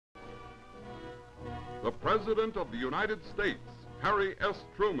The President of the United States, Harry S.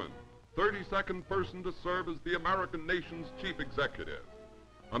 Truman, 32nd person to serve as the American nation's chief executive.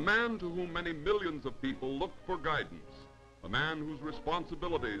 A man to whom many millions of people look for guidance. A man whose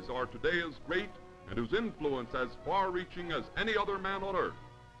responsibilities are today as great and whose influence as far-reaching as any other man on earth.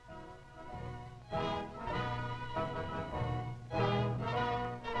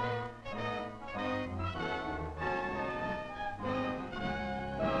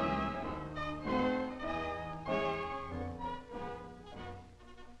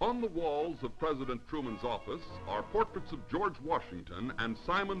 On the walls of President Truman's office are portraits of George Washington and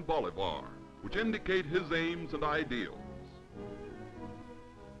Simon Bolivar, which indicate his aims and ideals.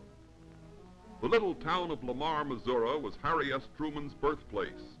 The little town of Lamar, Missouri was Harry S. Truman's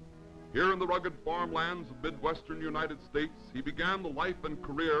birthplace. Here in the rugged farmlands of Midwestern United States, he began the life and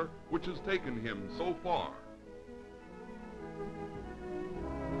career which has taken him so far.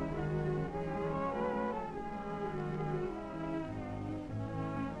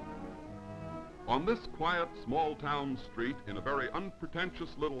 On this quiet, small-town street, in a very unpretentious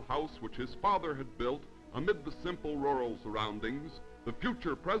little house which his father had built amid the simple rural surroundings, the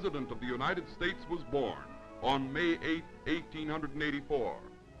future President of the United States was born on May 8, 1884.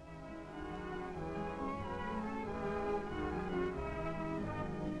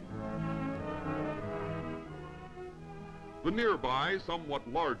 The nearby, somewhat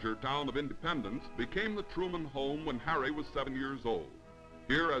larger town of Independence became the Truman home when Harry was 7 years old.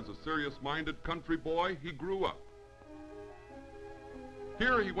 Here, as a serious-minded country boy, he grew up.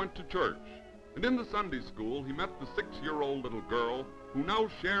 Here he went to church, and in the Sunday school he met the 6-year-old little girl who now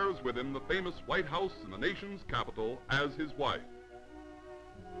shares with him the famous White House in the nation's capital as his wife.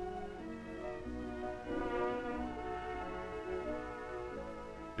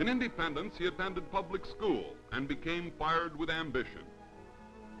 In Independence, he attended public school and became fired with ambition.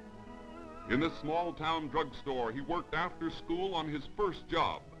 In this small-town drugstore, he worked after school on his first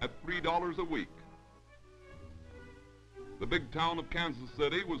job at $3 a week. The big town of Kansas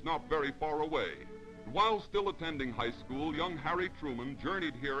City was not very far away. While still attending high school, young Harry Truman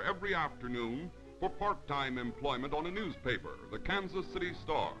journeyed here every afternoon for part-time employment on a newspaper, the Kansas City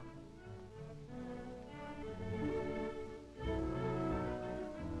Star.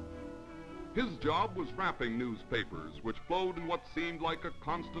 His job was wrapping newspapers, which flowed in what seemed like a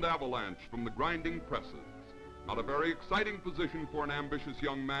constant avalanche from the grinding presses. Not a very exciting position for an ambitious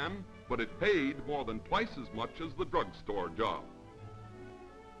young man, but it paid more than twice as much as the drugstore job.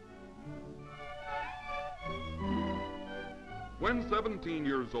 When 17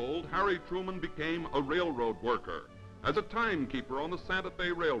 years old, Harry Truman became a railroad worker as a timekeeper on the Santa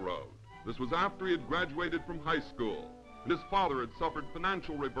Fe Railroad. This was after he had graduated from high school, and his father had suffered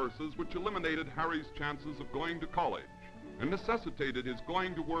financial reverses which eliminated Harry's chances of going to college and necessitated his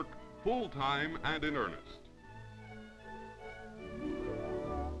going to work full-time and in earnest.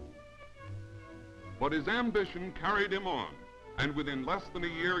 But his ambition carried him on, and within less than a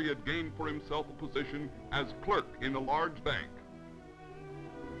year he had gained for himself a position as clerk in a large bank.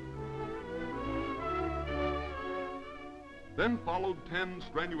 Then followed 10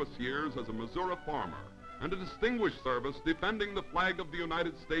 strenuous years as a Missouri farmer, and a distinguished service defending the flag of the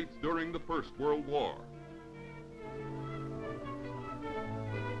United States during the First World War.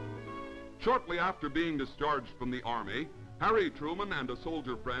 Shortly after being discharged from the Army, Harry Truman and a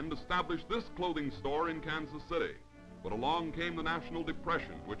soldier friend established this clothing store in Kansas City. But along came the National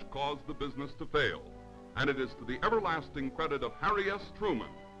Depression, which caused the business to fail. And it is to the everlasting credit of Harry S. Truman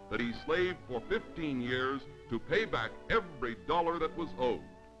that he slaved for 15 years to pay back every dollar that was owed.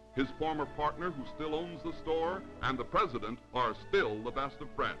 His former partner, who still owns the store, and the president are still the best of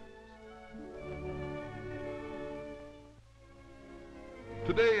friends.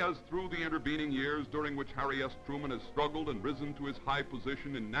 Today, as through the intervening years during which Harry S. Truman has struggled and risen to his high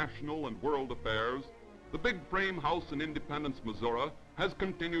position in national and world affairs, the big frame house in Independence, Missouri, has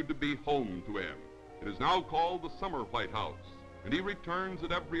continued to be home to him. It is now called the Summer White House, and he returns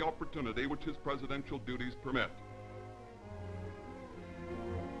at every opportunity which his presidential duties permit.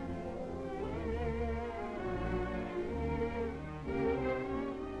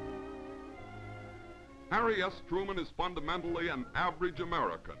 Harry S. Truman is fundamentally an average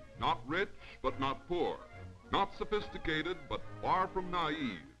American, not rich but not poor, not sophisticated but far from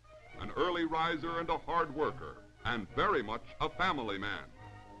naive, an early riser and a hard worker, and very much a family man.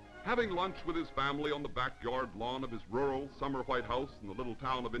 Having lunch with his family on the backyard lawn of his rural summer White House in the little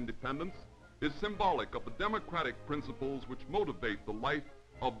town of Independence is symbolic of the democratic principles which motivate the life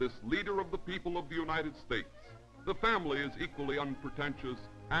of this leader of the people of the United States. The family is equally unpretentious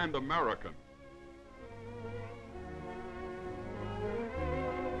and American.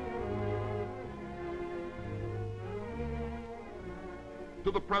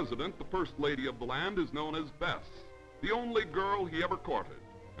 To the President, the First Lady of the land is known as Bess, the only girl he ever courted,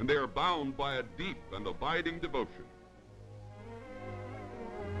 and they are bound by a deep and abiding devotion.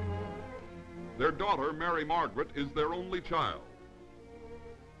 Their daughter, Mary Margaret, is their only child.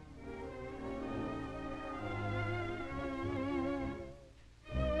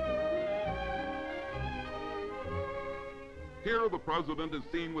 Here the President is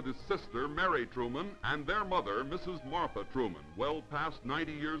seen with his sister, Mary Truman, and their mother, Mrs. Martha Truman, well past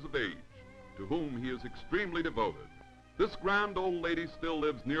 90 years of age, to whom he is extremely devoted. This grand old lady still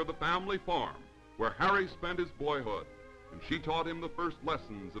lives near the family farm, where Harry spent his boyhood, and she taught him the first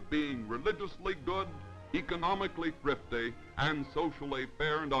lessons of being religiously good, economically thrifty, and socially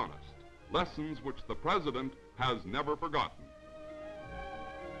fair and honest, lessons which the President has never forgotten.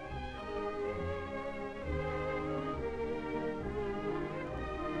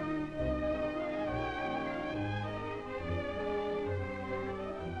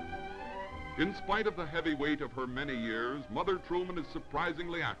 In spite of the heavy weight of her many years, Mother Truman is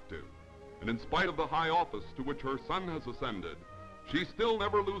surprisingly active. And in spite of the high office to which her son has ascended, she still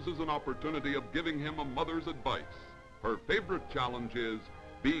never loses an opportunity of giving him a mother's advice. Her favorite challenge is,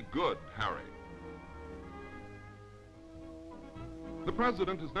 "Be good, Harry." The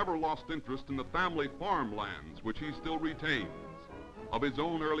President has never lost interest in the family farmlands, which he still retains. Of his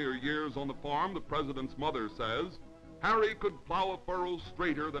own earlier years on the farm, the President's mother says, Harry could plow a furrow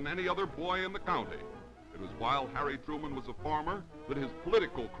straighter than any other boy in the county. It was while Harry Truman was a farmer that his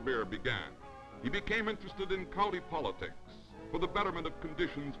political career began. He became interested in county politics for the betterment of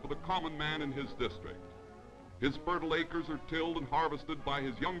conditions for the common man in his district. His fertile acres are tilled and harvested by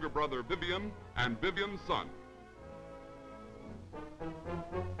his younger brother Vivian and Vivian's son.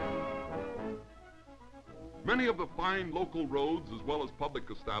 Many of the fine local roads as well as public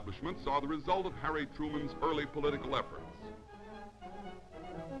establishments are the result of Harry Truman's early political efforts.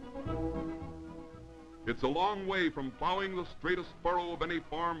 It's a long way from plowing the straightest furrow of any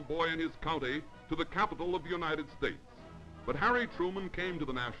farm boy in his county to the capital of the United States. But Harry Truman came to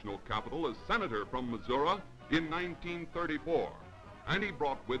the national capital as senator from Missouri in 1934, and he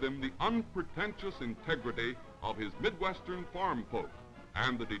brought with him the unpretentious integrity of his Midwestern farm folk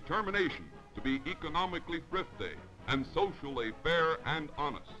and the determination to be economically thrifty and socially fair and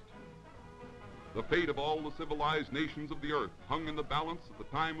honest. The fate of all the civilized nations of the earth hung in the balance at the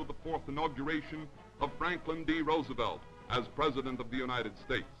time of the fourth inauguration of Franklin D. Roosevelt as President of the United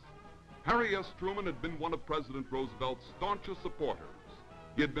States. Harry S. Truman had been one of President Roosevelt's staunchest supporters.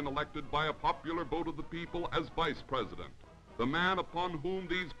 He had been elected by a popular vote of the people as Vice President, the man upon whom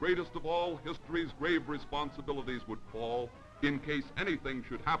these greatest of all history's grave responsibilities would fall in case anything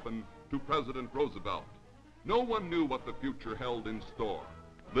should happen to President Roosevelt. No one knew what the future held in store.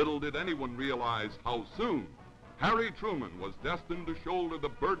 Little did anyone realize how soon Harry Truman was destined to shoulder the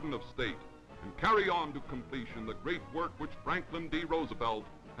burden of state and carry on to completion the great work which Franklin D. Roosevelt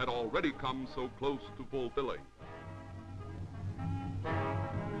had already come so close to fulfilling.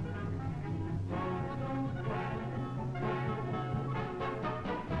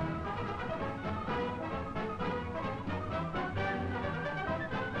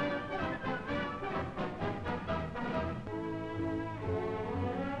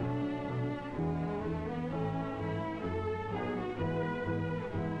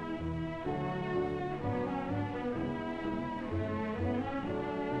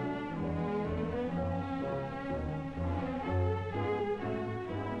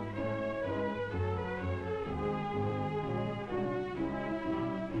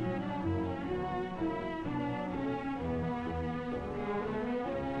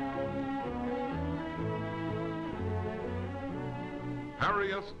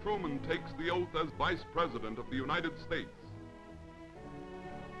 Harry S. Truman takes the oath as Vice President of the United States.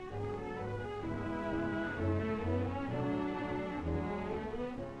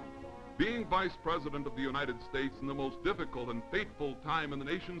 Being Vice President of the United States in the most difficult and fateful time in the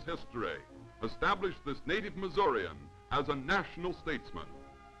nation's history established this native Missourian as a national statesman.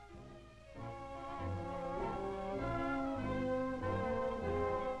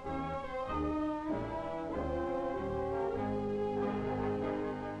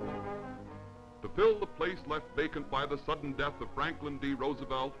 To fill the place left vacant by the sudden death of Franklin D.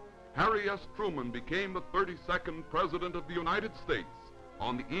 Roosevelt, Harry S. Truman became the 32nd President of the United States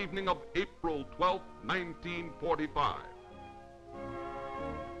on the evening of April 12, 1945.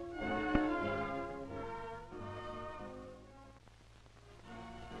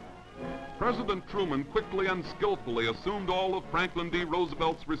 President Truman quickly and skillfully assumed all of Franklin D.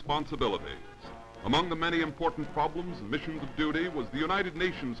 Roosevelt's responsibilities. Among the many important problems and missions of duty was the United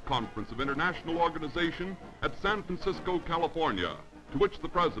Nations Conference of International Organization at San Francisco, California, to which the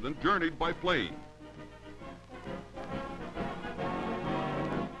President journeyed by plane.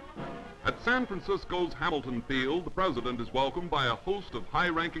 At San Francisco's Hamilton Field, the President is welcomed by a host of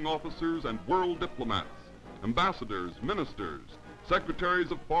high-ranking officers and world diplomats, ambassadors, ministers,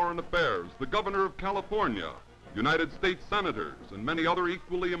 secretaries of foreign affairs, the Governor of California, United States senators, and many other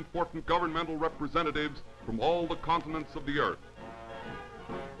equally important governmental representatives from all the continents of the earth.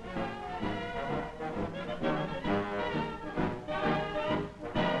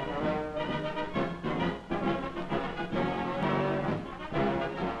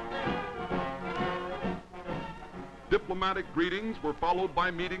 Diplomatic greetings were followed by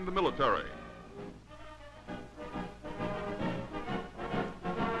meeting the military.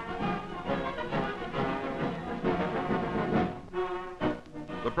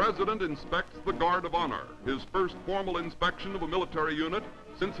 The President inspects the Guard of Honor, his first formal inspection of a military unit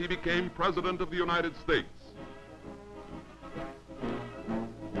since he became President of the United States.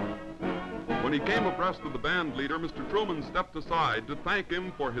 When he came abreast of the band leader, Mr. Truman stepped aside to thank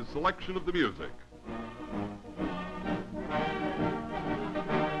him for his selection of the music.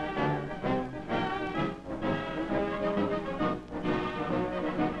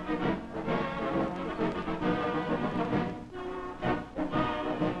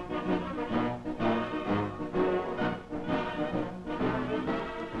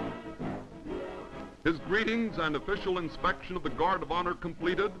 His greetings and official inspection of the Guard of Honor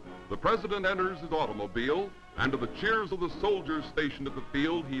completed, the President enters his automobile, and to the cheers of the soldiers stationed at the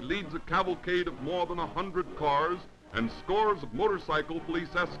field, he leads a cavalcade of more than 100 cars and scores of motorcycle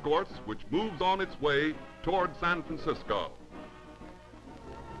police escorts, which moves on its way toward San Francisco.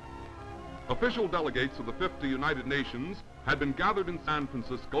 Official delegates of the 50 United Nations had been gathered in San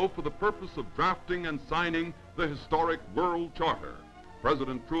Francisco for the purpose of drafting and signing the historic World Charter.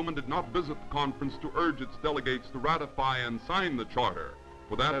 President Truman did not visit the conference to urge its delegates to ratify and sign the charter,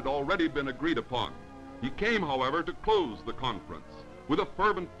 for that had already been agreed upon. He came, however, to close the conference with a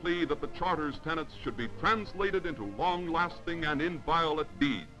fervent plea that the charter's tenets should be translated into long-lasting and inviolate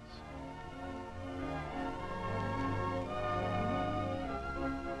deeds.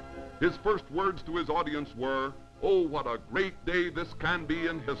 His first words to his audience were, "Oh, what a great day this can be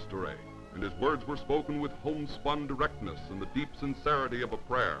in history." And his words were spoken with homespun directness and the deep sincerity of a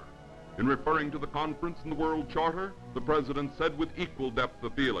prayer. In referring to the conference and the World Charter, the President said with equal depth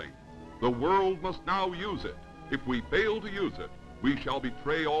of feeling, "The world must now use it. If we fail to use it, we shall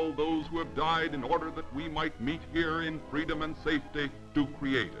betray all those who have died in order that we might meet here in freedom and safety to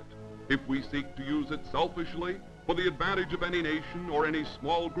create it. If we seek to use it selfishly, for the advantage of any nation or any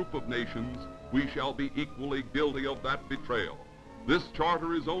small group of nations, we shall be equally guilty of that betrayal. This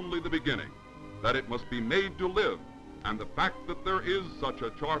charter is only the beginning, that it must be made to live, and the fact that there is such a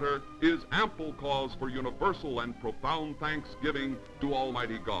charter is ample cause for universal and profound thanksgiving to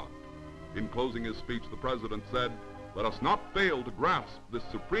Almighty God." In closing his speech, the President said, "Let us not fail to grasp this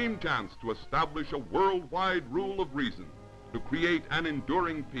supreme chance to establish a worldwide rule of reason, to create an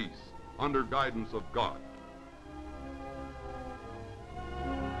enduring peace under guidance of God."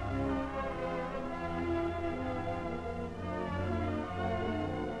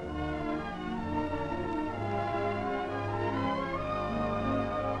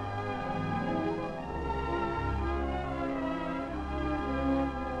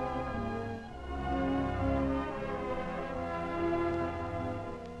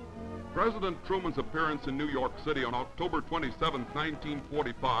 President Truman's appearance in New York City on October 27,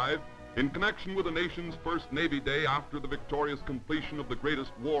 1945, in connection with the nation's first Navy Day after the victorious completion of the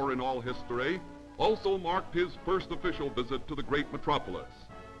greatest war in all history, also marked his first official visit to the great metropolis.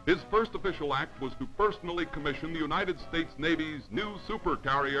 His first official act was to personally commission the United States Navy's new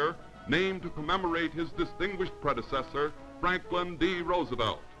supercarrier, named to commemorate his distinguished predecessor, Franklin D.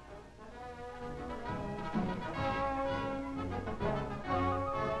 Roosevelt.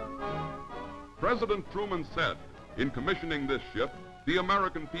 President Truman said, in commissioning this ship, "The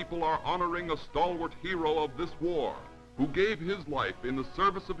American people are honoring a stalwart hero of this war, who gave his life in the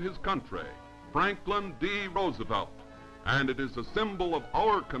service of his country, Franklin D. Roosevelt, and it is a symbol of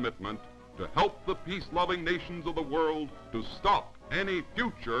our commitment to help the peace-loving nations of the world to stop any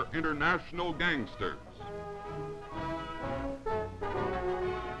future international gangsters."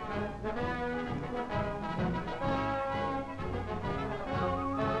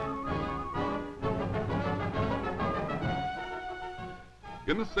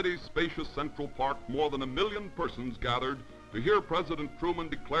 In the city's spacious Central Park, more than 1 million persons gathered to hear President Truman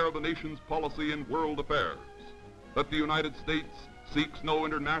declare the nation's policy in world affairs, that the United States seeks no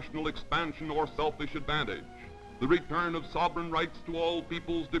international expansion or selfish advantage, the return of sovereign rights to all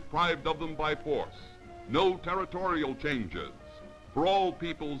peoples deprived of them by force, no territorial changes, for all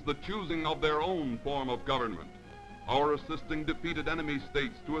peoples the choosing of their own form of government, our assisting defeated enemy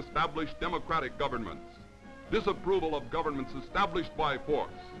states to establish democratic governments, disapproval of governments established by force,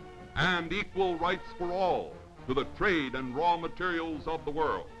 and equal rights for all to the trade and raw materials of the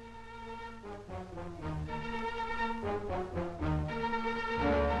world.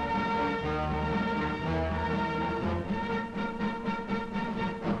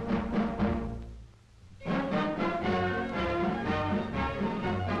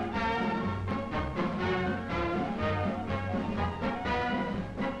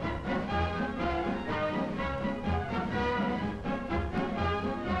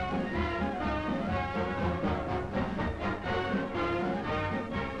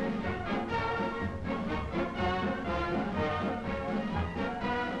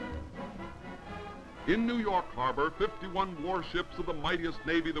 In New York Harbor, 51 warships of the mightiest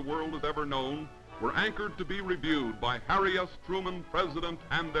navy the world has ever known were anchored to be reviewed by Harry S. Truman, President,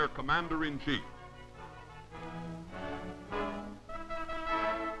 and their Commander-in-Chief.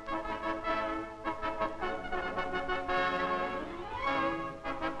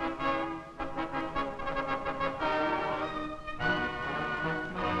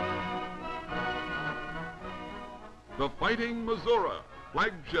 The Fighting Missouri,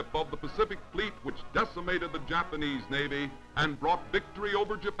 flagship of the Pacific Fleet which decimated the Japanese Navy and brought victory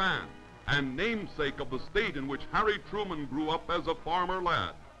over Japan, and namesake of the state in which Harry Truman grew up as a farmer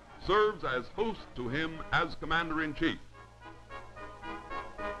lad, serves as host to him as Commander-in-Chief.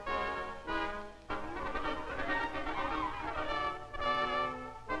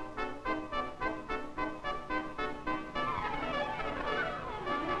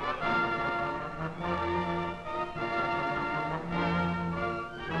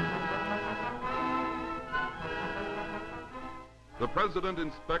 The President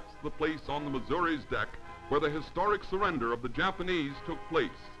inspects the place on the Missouri's deck where the historic surrender of the Japanese took place.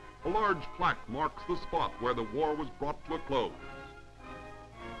 A large plaque marks the spot where the war was brought to a close.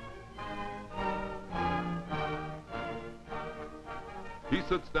 He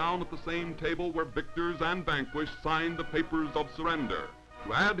sits down at the same table where victors and vanquished signed the papers of surrender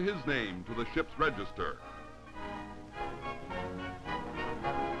to add his name to the ship's register.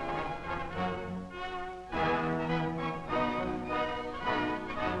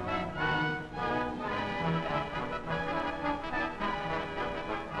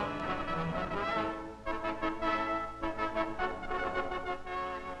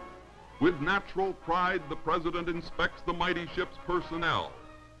 With natural pride, the President inspects the mighty ship's personnel,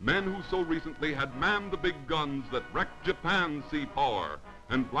 men who so recently had manned the big guns that wrecked Japan's sea power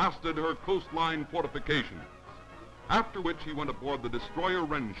and blasted her coastline fortifications. After which he went aboard the destroyer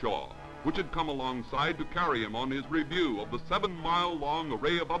Renshaw, which had come alongside to carry him on his review of the 7-mile-long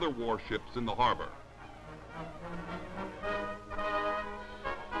array of other warships in the harbor.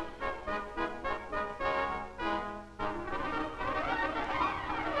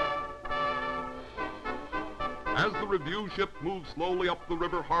 As the review ship moved slowly up the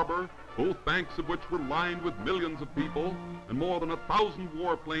river harbor, both banks of which were lined with millions of people, and more than 1,000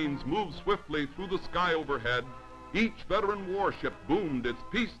 warplanes moved swiftly through the sky overhead, each veteran warship boomed its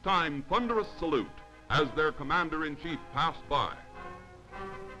peacetime thunderous salute as their Commander-in-Chief passed by.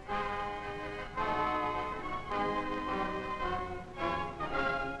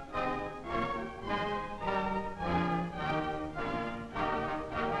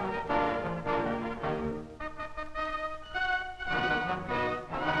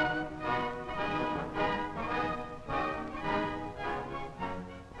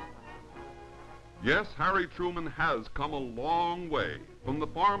 Yes, Harry Truman has come a long way from the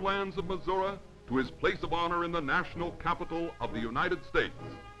farmlands of Missouri to his place of honor in the national capital of the United States.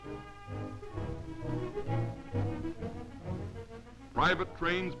 Private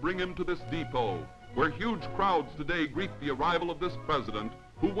trains bring him to this depot, where huge crowds today greet the arrival of this president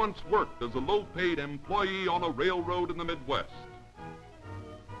who once worked as a low-paid employee on a railroad in the Midwest.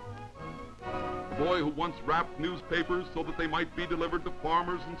 The boy who once wrapped newspapers so that they might be delivered to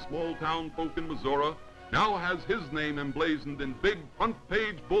farmers and small-town folk in Missouri now has his name emblazoned in big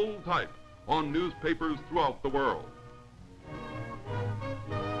front-page bold type on newspapers throughout the world.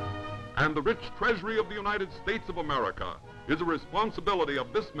 And the rich treasury of the United States of America is a responsibility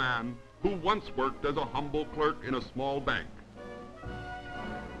of this man who once worked as a humble clerk in a small bank.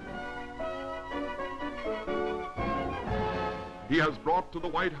 He has brought to the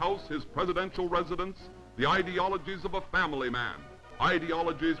White House, his presidential residence, the ideologies of a family man,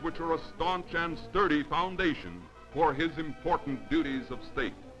 ideologies which are a staunch and sturdy foundation for his important duties of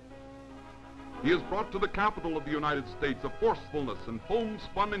state. He has brought to the capital of the United States a forcefulness and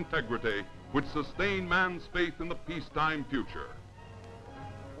homespun integrity which sustain man's faith in the peacetime future.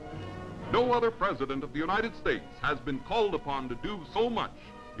 No other president of the United States has been called upon to do so much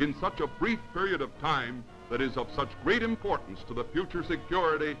in such a brief period of time that is of such great importance to the future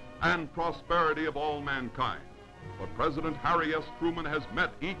security and prosperity of all mankind. But President Harry S. Truman has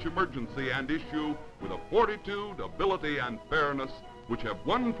met each emergency and issue with a fortitude, ability, and fairness which have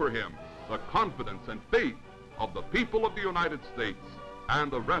won for him the confidence and faith of the people of the United States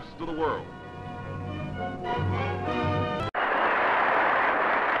and the rest of the world.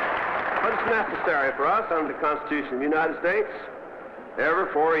 But it's necessary for us under the Constitution of the United States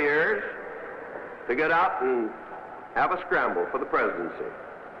every 4 years to get out and have a scramble for the presidency.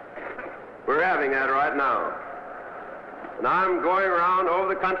 We're having that right now. And I'm going around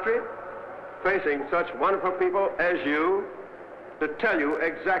over the country facing such wonderful people as you to tell you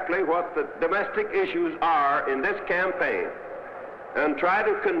exactly what the domestic issues are in this campaign and try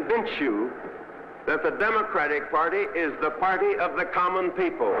to convince you that the Democratic Party is the party of the common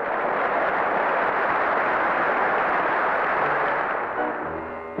people.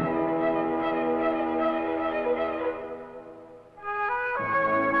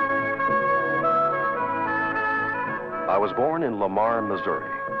 I was born in Lamar, Missouri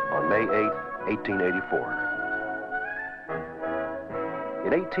on May 8, 1884.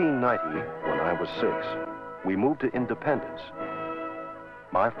 In 1890, when I was 6, we moved to Independence.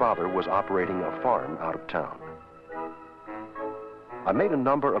 My father was operating a farm out of town. I made a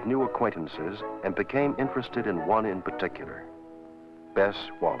number of new acquaintances and became interested in one in particular, Bess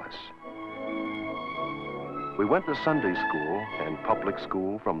Wallace. We went to Sunday school and public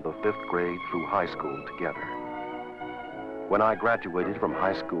school from the 5th grade through high school together. When I graduated from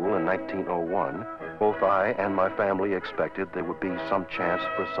high school in 1901, both I and my family expected there would be some chance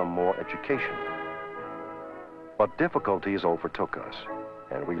for some more education. But difficulties overtook us,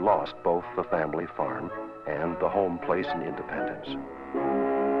 and we lost both the family farm and the home place in Independence.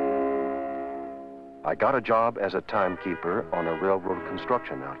 I got a job as a timekeeper on a railroad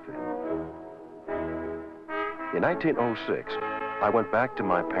construction outfit. In 1906, I went back to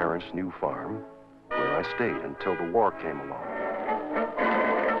my parents' new farm, where I stayed until the war came along.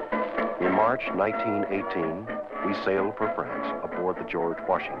 In March 1918, we sailed for France aboard the George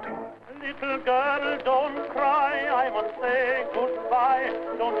Washington. Little girl, don't cry, I must say goodbye.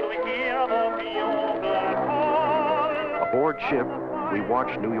 Don't you hear the bugle call? Aboard ship, we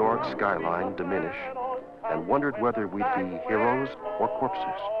watched New York's skyline diminish and wondered whether we'd be heroes or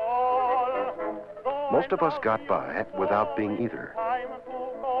corpses. Most of us got by without being either.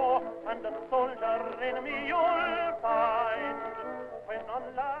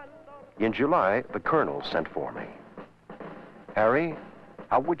 In July, the colonel sent for me. Harry,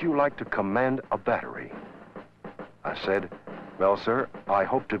 how would you like to command a battery? I said, well, sir, I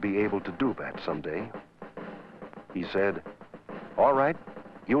hope to be able to do that someday. He said, all right,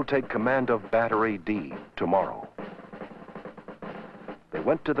 you'll take command of Battery D tomorrow. They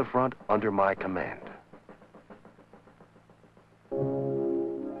went to the front under my command.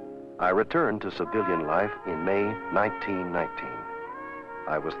 I returned to civilian life in May 1919.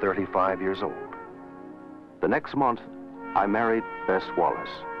 I was 35 years old. The next month, I married Bess Wallace.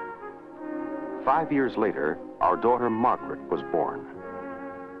 5 years later, our daughter Margaret was born.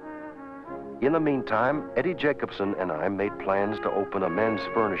 In the meantime, Eddie Jacobson and I made plans to open a men's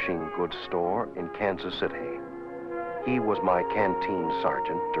furnishing goods store in Kansas City. He was my canteen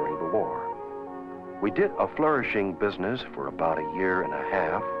sergeant during the war. We did a flourishing business for about a year and a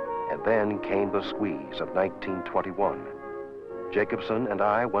half, and then came the squeeze of 1921. Jacobson and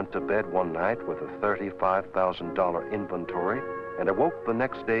I went to bed one night with a $35,000 inventory and awoke the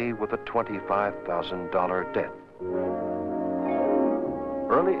next day with a $25,000 debt.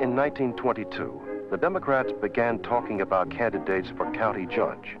 Early in 1922, the Democrats began talking about candidates for county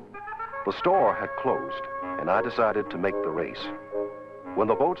judge. The store had closed, and I decided to make the race. When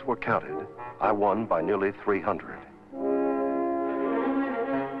the votes were counted, I won by nearly 300.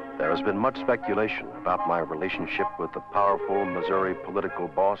 There has been much speculation about my relationship with the powerful Missouri political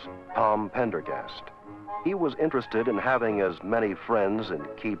boss, Tom Pendergast. He was interested in having as many friends in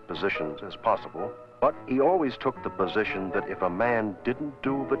key positions as possible, but he always took the position that if a man didn't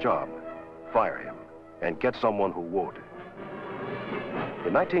do the job, fire him and get someone who would.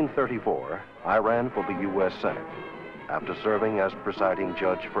 In 1934, I ran for the U.S. Senate after serving as presiding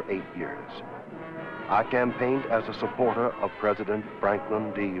judge for 8 years. I campaigned as a supporter of President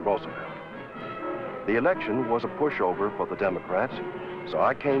Franklin D. Roosevelt. The election was a pushover for the Democrats, so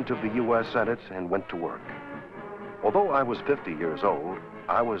I came to the U.S. Senate and went to work. Although I was 50 years old,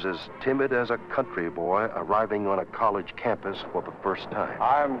 I was as timid as a country boy arriving on a college campus for the first time.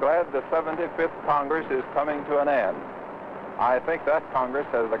 I'm glad the 75th Congress is coming to an end. I think that Congress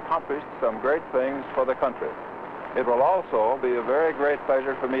has accomplished some great things for the country. It will also be a very great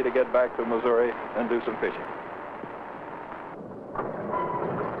pleasure for me to get back to Missouri and do some fishing.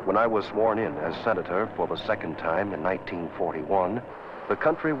 When I was sworn in as senator for the second time in 1941, the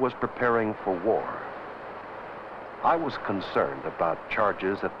country was preparing for war. I was concerned about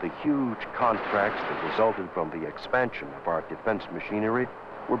charges that the huge contracts that resulted from the expansion of our defense machinery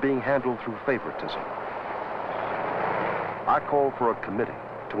were being handled through favoritism. I called for a committee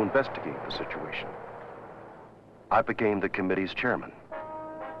to investigate the situation. I became the committee's chairman.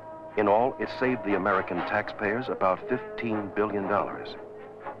 In all, it saved the American taxpayers about $15 billion.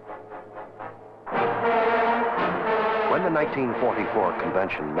 When the 1944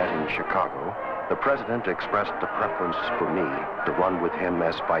 convention met in Chicago, the president expressed a preference for me to run with him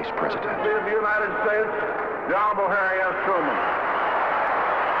as vice president. Of the United States, the Honorable Harry S. Truman.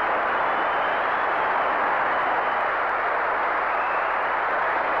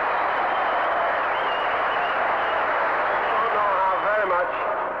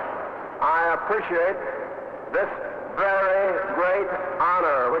 I appreciate this very great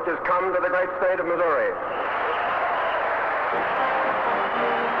honor which has come to the great state of Missouri.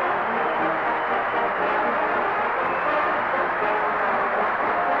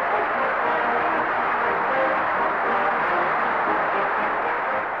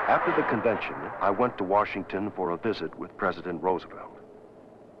 After the convention, I went to Washington for a visit with President Roosevelt.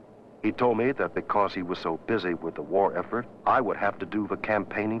 He told me that because he was so busy with the war effort, I would have to do the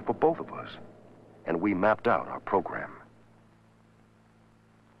campaigning for both of us. And we mapped out our program.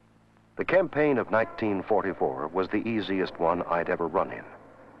 The campaign of 1944 was the easiest one I'd ever run in.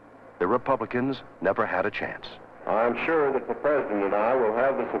 The Republicans never had a chance. I'm sure that the President and I will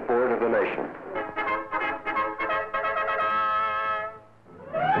have the support of the nation.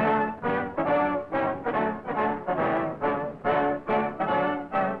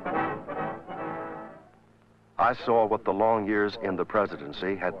 I saw what the long years in the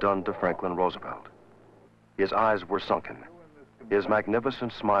presidency had done to Franklin Roosevelt. His eyes were sunken. His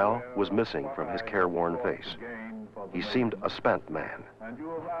magnificent smile was missing from his careworn face. He seemed a spent man.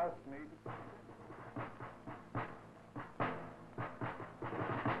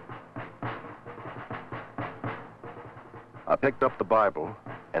 I picked up the Bible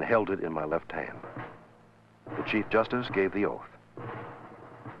and held it in my left hand. The Chief Justice gave the oath.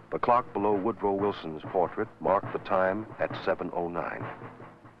 The clock below Woodrow Wilson's portrait marked the time at 7:09.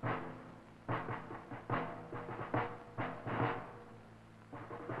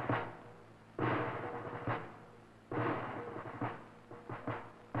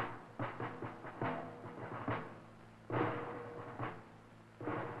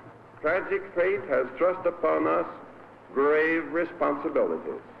 Tragic fate has thrust upon us grave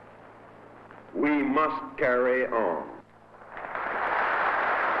responsibilities. We must carry on,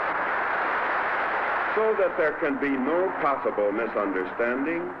 so that there can be no possible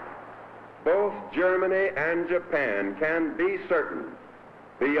misunderstanding. Both Germany and Japan can be certain,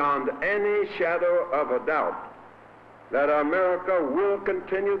 beyond any shadow of a doubt, that America will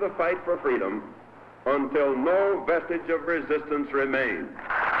continue the fight for freedom until no vestige of resistance remains.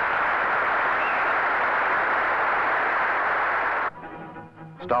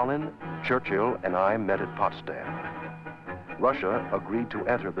 Stalin, Churchill, and I met at Potsdam. Russia agreed to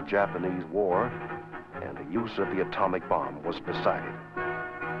enter the Japanese war, and the use of the atomic bomb was decided.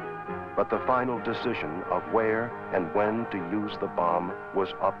 But the final decision of where and when to use the bomb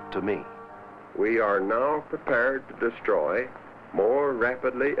was up to me. We are now prepared to destroy more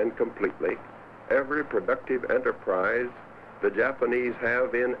rapidly and completely every productive enterprise the Japanese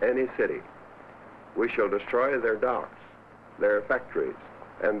have in any city. We shall destroy their docks, their factories,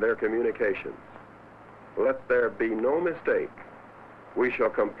 and their communications. Let there be no mistake. We shall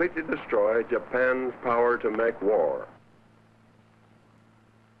completely destroy Japan's power to make war.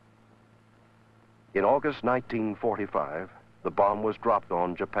 In August 1945, the bomb was dropped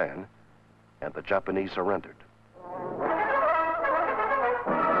on Japan, and the Japanese surrendered.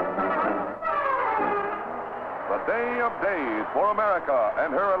 The day of days for America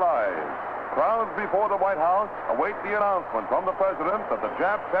and her allies. Crowds before the White House await the announcement from the President that the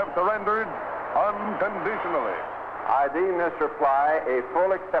Japs have surrendered unconditionally. I deem this reply a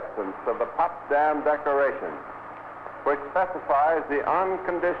full acceptance of the Potsdam Declaration, which specifies the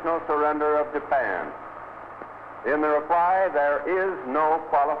unconditional surrender of Japan. In the reply, there is no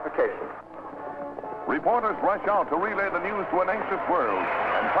qualification. Reporters rush out to relay the news to an anxious world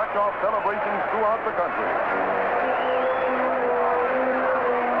and touch off celebrations throughout the country.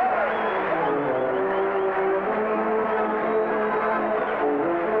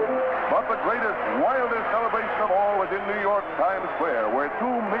 But the greatest, wildest celebration of all was in New York York Times Square, where 2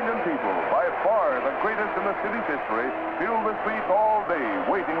 million people, by far the greatest in the city's history, fill the streets all day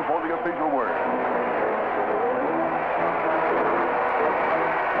waiting for the official word.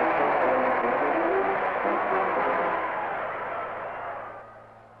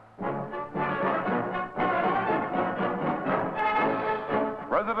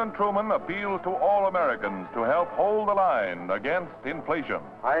 President Truman appeals to all Americans to help hold the line against inflation.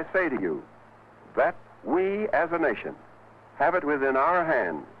 I say to you that we as a nation have it within our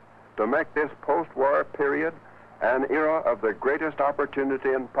hands to make this post-war period an era of the greatest opportunity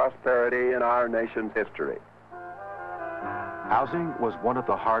and prosperity in our nation's history. Housing was one of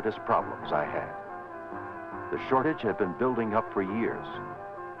the hardest problems I had. The shortage had been building up for years.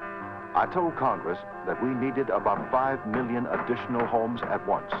 I told Congress that we needed about 5 million additional homes at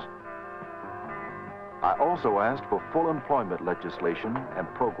once. I also asked for full employment legislation and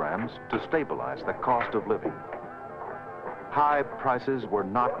programs to stabilize the cost of living. High prices were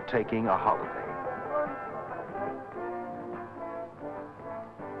not taking a holiday.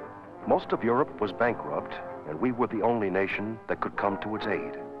 Most of Europe was bankrupt, and we were the only nation that could come to its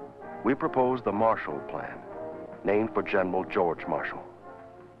aid. We proposed the Marshall Plan, named for General George Marshall.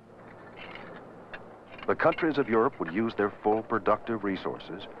 The countries of Europe would use their full productive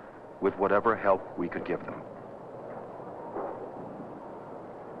resources with whatever help we could give them.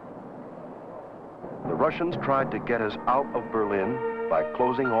 The Russians tried to get us out of Berlin by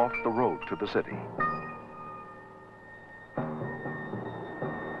closing off the road to the city.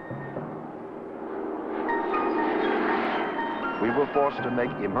 We were forced to make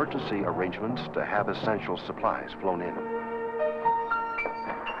emergency arrangements to have essential supplies flown in.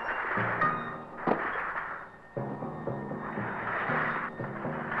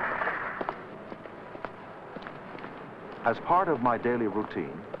 As part of my daily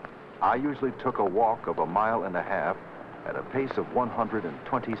routine, I usually took a walk of 1.5 miles at a pace of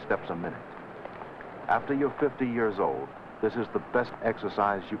 120 steps a minute. After you're 50 years old, this is the best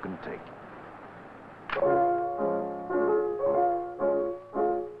exercise you can take.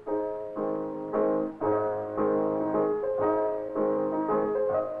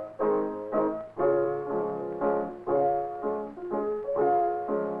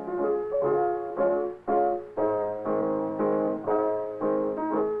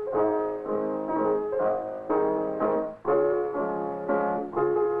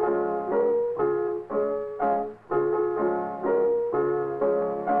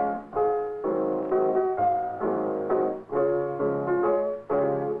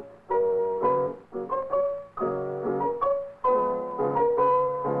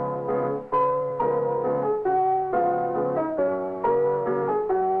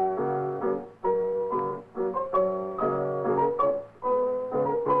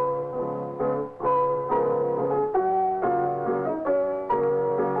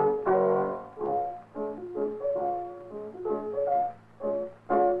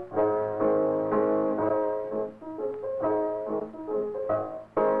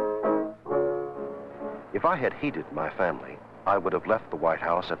 If I had heeded my family, I would have left the White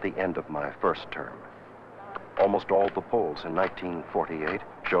House at the end of my first term. Almost all the polls in 1948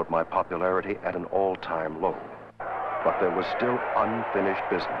 showed my popularity at an all-time low. But there was still unfinished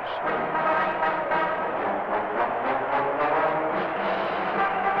business.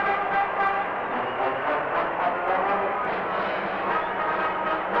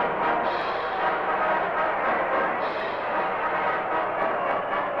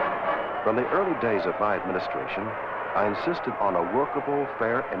 From the early days of my administration, I insisted on a workable,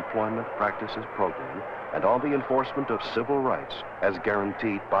 fair employment practices program and on the enforcement of civil rights as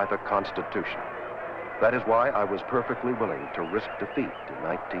guaranteed by the Constitution. That is why I was perfectly willing to risk defeat in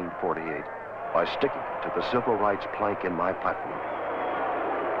 1948 by sticking to the civil rights plank in my platform.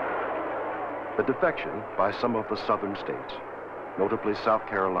 The defection by some of the southern states, notably South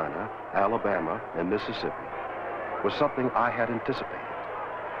Carolina, Alabama, and Mississippi, was something I had anticipated.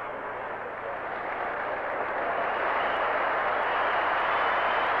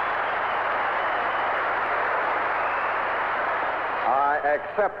 I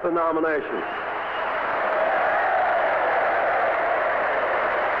accept the nomination.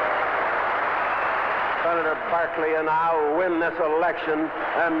 Senator Barkley and I will win this election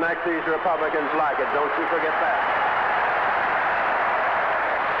and make these Republicans like it. Don't you forget that.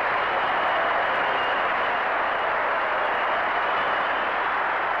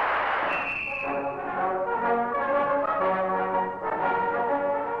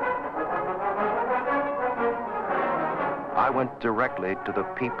 I went directly to the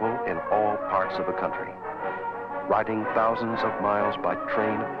people in all parts of the country, riding thousands of miles by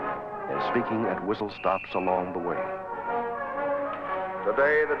train and speaking at whistle stops along the way.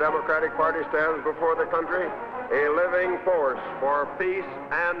 Today, the Democratic Party stands before the country a living force for peace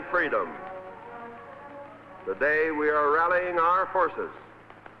and freedom. Today, we are rallying our forces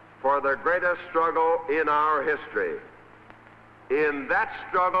for the greatest struggle in our history. In that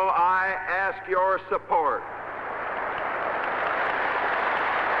struggle, I ask your support.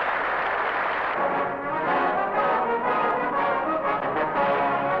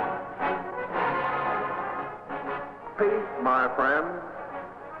 Peace, my friends,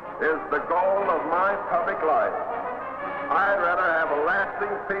 is the goal of my public life. I'd rather have a lasting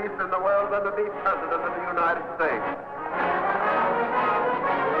peace in the world than to be President of the United States.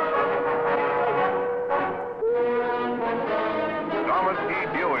 Thomas E.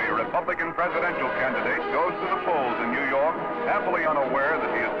 Dewey, Republican presidential candidate, goes to the polls in New York, happily unaware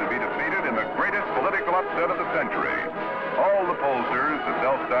that he is to be defeated in the greatest political upset of the century. All the pollsters, the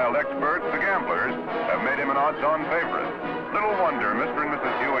self-styled experts, the gamblers, have made him an odds-on favorite. Little wonder Mr. and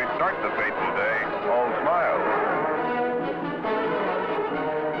Mrs. Dewey start the fateful day all smiles.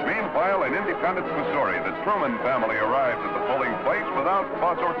 Meanwhile, in Independence, Missouri, the Truman family arrives at the polling place without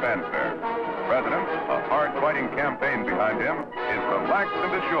fuss or fanfare. The president, a hard-fighting campaign behind him, is relaxed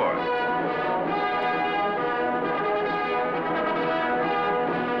and assured.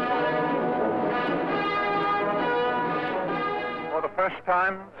 For the first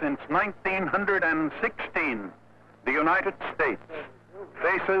time since 1916, the United States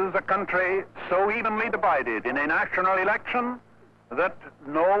faces a country so evenly divided in a national election that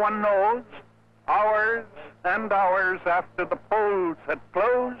no one knows, hours and hours after the polls had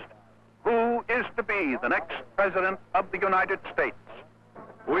closed, who is to be the next President of the United States.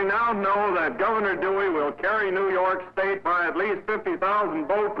 We now know that Governor Dewey will carry New York State by at least 50,000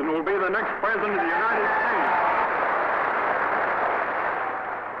 votes and will be the next President of the United States.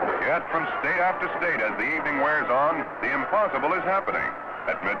 Yet from state after state, as the evening wears on, the impossible is happening.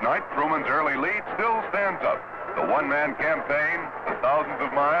 At midnight, Truman's early lead still stands up. The one-man campaign, the thousands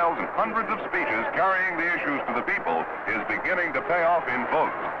of miles and hundreds of speeches carrying the issues to the people is beginning to pay off in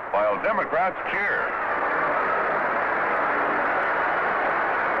votes, while Democrats cheer.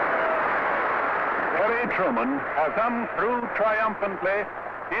 Harry Truman has come through triumphantly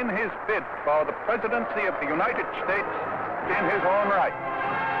in his bid for the presidency of the United States in his own right.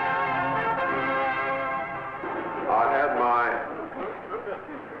 I had my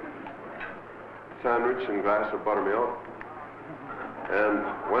sandwich and glass of buttermilk and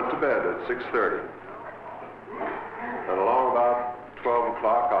went to bed at 6:30. And along about 12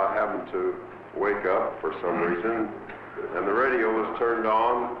 o'clock, I happened to wake up for some reason, and the radio was turned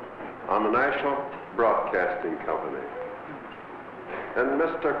on the National Broadcasting Company. And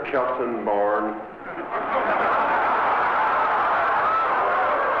Mr. Kelton Bourne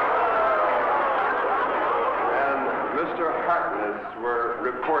Mr. Harkness were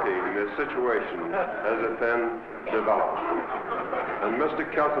reporting the situation as it then developed. And Mr.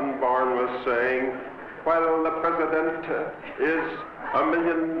 Kelton Bourne was saying, while the president is 1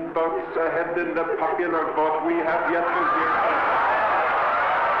 million votes ahead in the popular vote, we have yet to hear.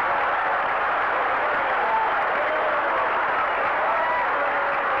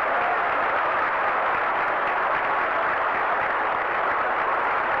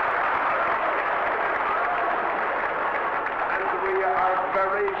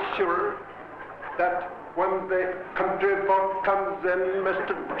 Sure that when the country vote comes in,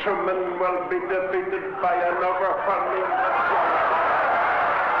 Mr. Truman will be defeated by an overwhelming majority.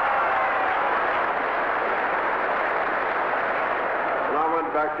 And I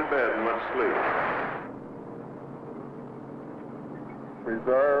went back to bed and went to sleep.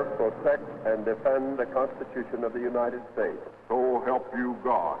 Preserve, protect, and defend the Constitution of the United States. So help you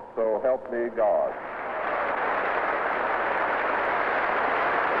God. So help me God.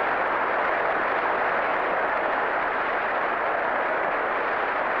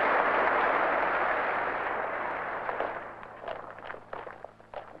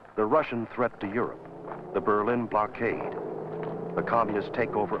 The Russian threat to Europe, the Berlin blockade, the communist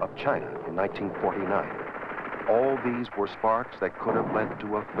takeover of China in 1949. All these were sparks that could have led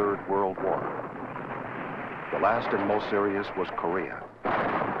to a Third World War. The last and most serious was Korea.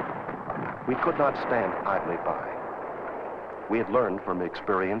 We could not stand idly by. We had learned from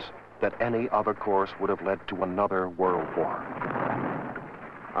experience that any other course would have led to another world war.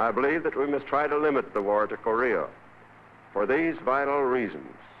 I believe that we must try to limit the war to Korea for these vital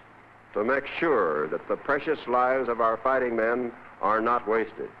reasons: to make sure that the precious lives of our fighting men are not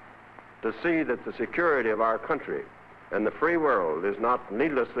wasted, to see that the security of our country and the free world is not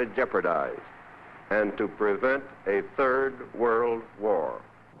needlessly jeopardized, and to prevent a Third World War.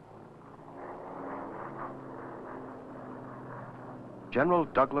 General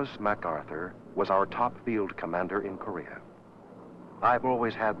Douglas MacArthur was our top field commander in Korea. I've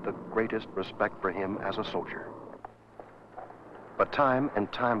always had the greatest respect for him as a soldier. But time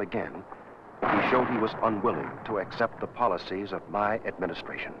and time again, he showed he was unwilling to accept the policies of my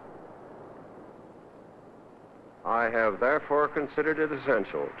administration. I have therefore considered it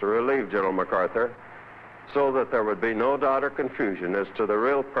essential to relieve General MacArthur so that there would be no doubt or confusion as to the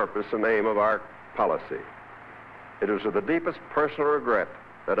real purpose and aim of our policy. It was with the deepest personal regret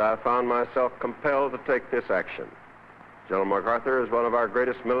that I found myself compelled to take this action. General MacArthur is one of our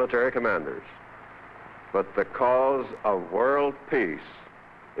greatest military commanders, but the cause of world peace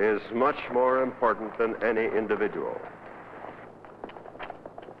is much more important than any individual.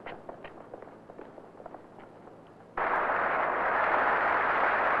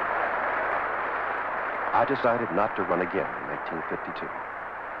 I decided not to run again in 1952.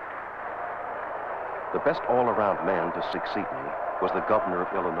 The best all-around man to succeed me was the governor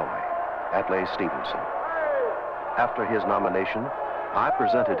of Illinois, Adlai Stevenson. After his nomination, I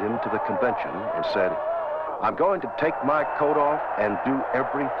presented him to the convention and said, I'm going to take my coat off and do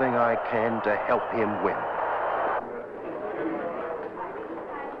everything I can to help him win.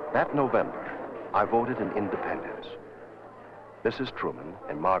 That November, I voted in independence. Mrs. Truman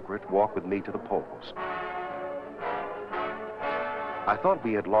and Margaret walked with me to the polls. I thought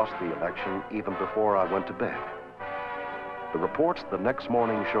we had lost the election even before I went to bed. The reports the next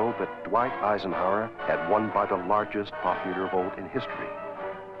morning showed that Dwight Eisenhower had won by the largest popular vote in history.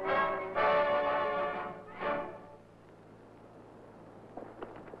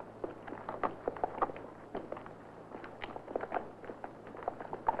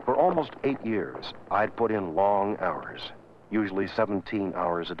 For almost 8 years, I'd put in long hours, usually 17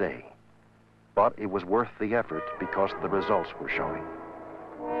 hours a day. But it was worth the effort because the results were showing.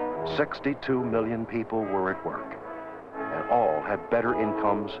 62 million people were at work, and all had better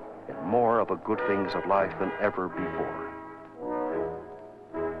incomes and more of the good things of life than ever before.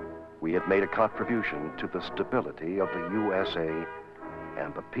 We had made a contribution to the stability of the USA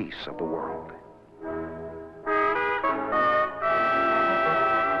and the peace of the world.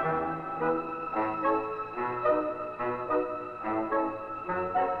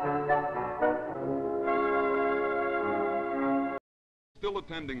 Still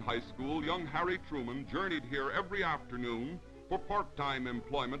attending high school, young Harry Truman journeyed here every afternoon for part-time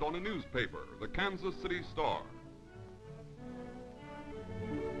employment on a newspaper, the Kansas City Star.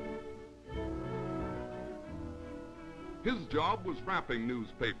 His job was wrapping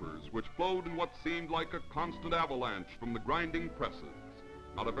newspapers, which flowed in what seemed like a constant avalanche from the grinding presses.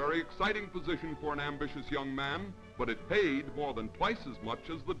 Not a very exciting position for an ambitious young man, but it paid more than twice as much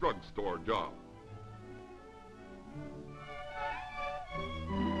as the drugstore job.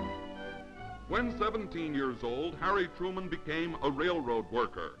 When 17 years old, Harry Truman became a railroad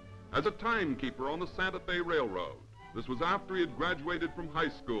worker as a timekeeper on the Santa Fe Railroad. This was after he had graduated from high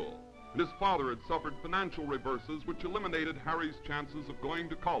school, and his father had suffered financial reverses which eliminated Harry's chances of going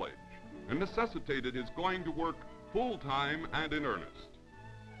to college and necessitated his going to work full-time and in earnest.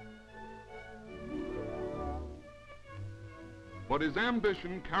 But his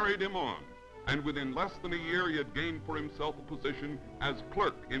ambition carried him on, and within less than a year he had gained for himself a position as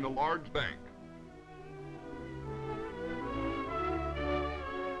clerk in a large bank.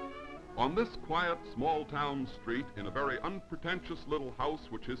 On this quiet, small-town street, in a very unpretentious little house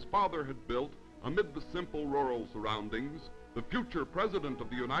which his father had built amid the simple rural surroundings, the future President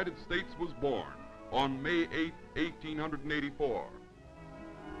of the United States was born on May 8, 1884.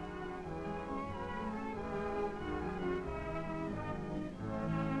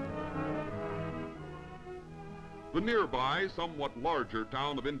 The nearby, somewhat larger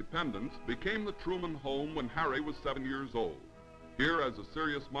town of Independence became the Truman home when Harry was 7 years old. Here, as a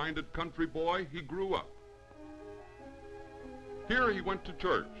serious-minded country boy, he grew up. Here he went to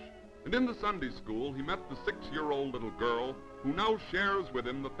church, and in the Sunday school he met the 6-year-old little girl who now shares with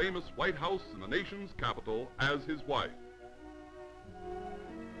him the famous White House in the nation's capital as his wife.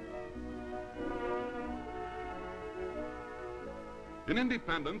 In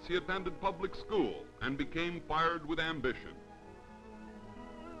Independence, he attended public school and became fired with ambition.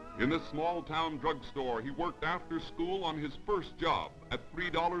 In this small-town drugstore, he worked after school on his first job at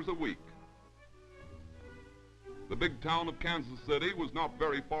 $3 a week. The big town of Kansas City was not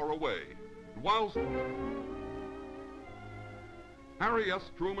very far away. Whilst Harry S.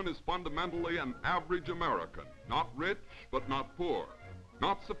 Truman is fundamentally an average American, not rich but not poor,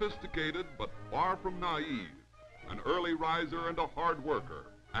 not sophisticated but far from naive, an early riser and a hard worker,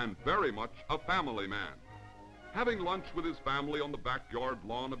 and very much a family man. Having lunch with his family on the backyard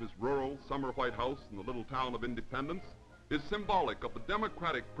lawn of his rural summer White House in the little town of Independence, is symbolic of the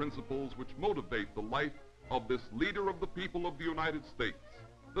democratic principles which motivate the life of this leader of the people of the United States.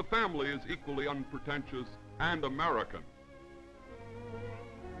 The family is equally unpretentious and American.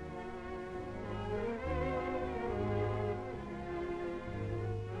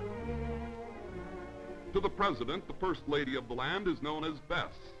 To the President, the First Lady of the land is known as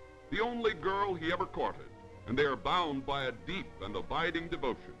Bess, the only girl he ever courted, and they are bound by a deep and abiding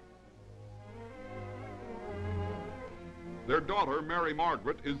devotion. Their daughter, Mary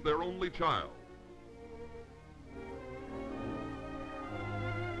Margaret, is their only child.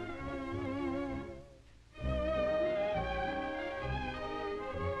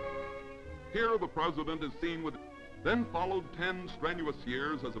 Here the President is seen with... Then followed 10 strenuous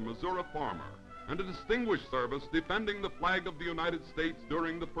years as a Missouri farmer and a distinguished service defending the flag of the United States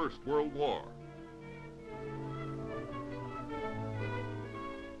during the First World War.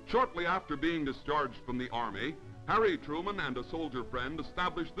 Shortly after being discharged from the Army, Harry Truman and a soldier friend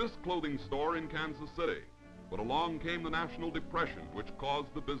established this clothing store in Kansas City. But along came the National Depression, which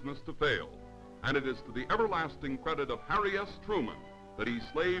caused the business to fail. And it is to the everlasting credit of Harry S. Truman that he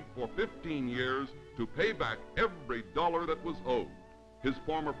slaved for 15 years to pay back every dollar that was owed. His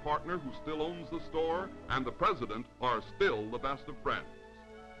former partner, who still owns the store, and the President are still the best of friends.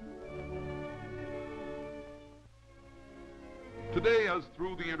 Today, as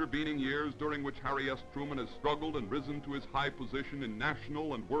through the intervening years during which Harry S. Truman has struggled and risen to his high position in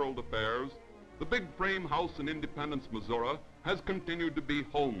national and world affairs, the big frame house in Independence, Missouri, has continued to be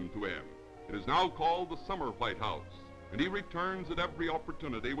home to him. It is now called the Summer White House, and he returns at every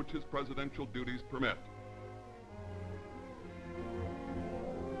opportunity which his presidential duties permit.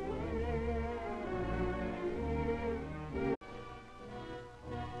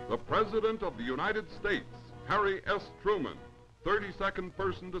 The President of the United States, Harry S. Truman, 32nd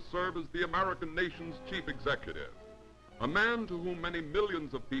person to serve as the American nation's chief executive. A man to whom many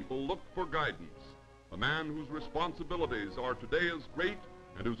millions of people look for guidance. A man whose responsibilities are today as great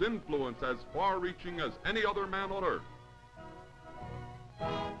and whose influence as far-reaching as any other man on earth.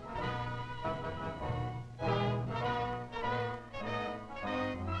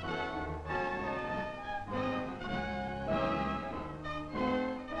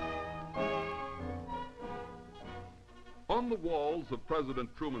 On the walls of President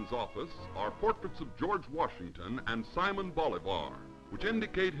Truman's office are portraits of George Washington and Simon Bolivar, which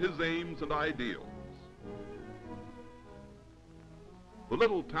indicate his aims and ideals. The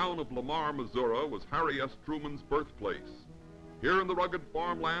little town of Lamar, Missouri was Harry S. Truman's birthplace. Here in the rugged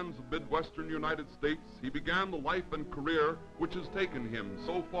farmlands of Midwestern United States, he began the life and career which has taken him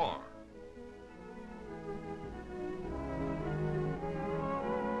so far.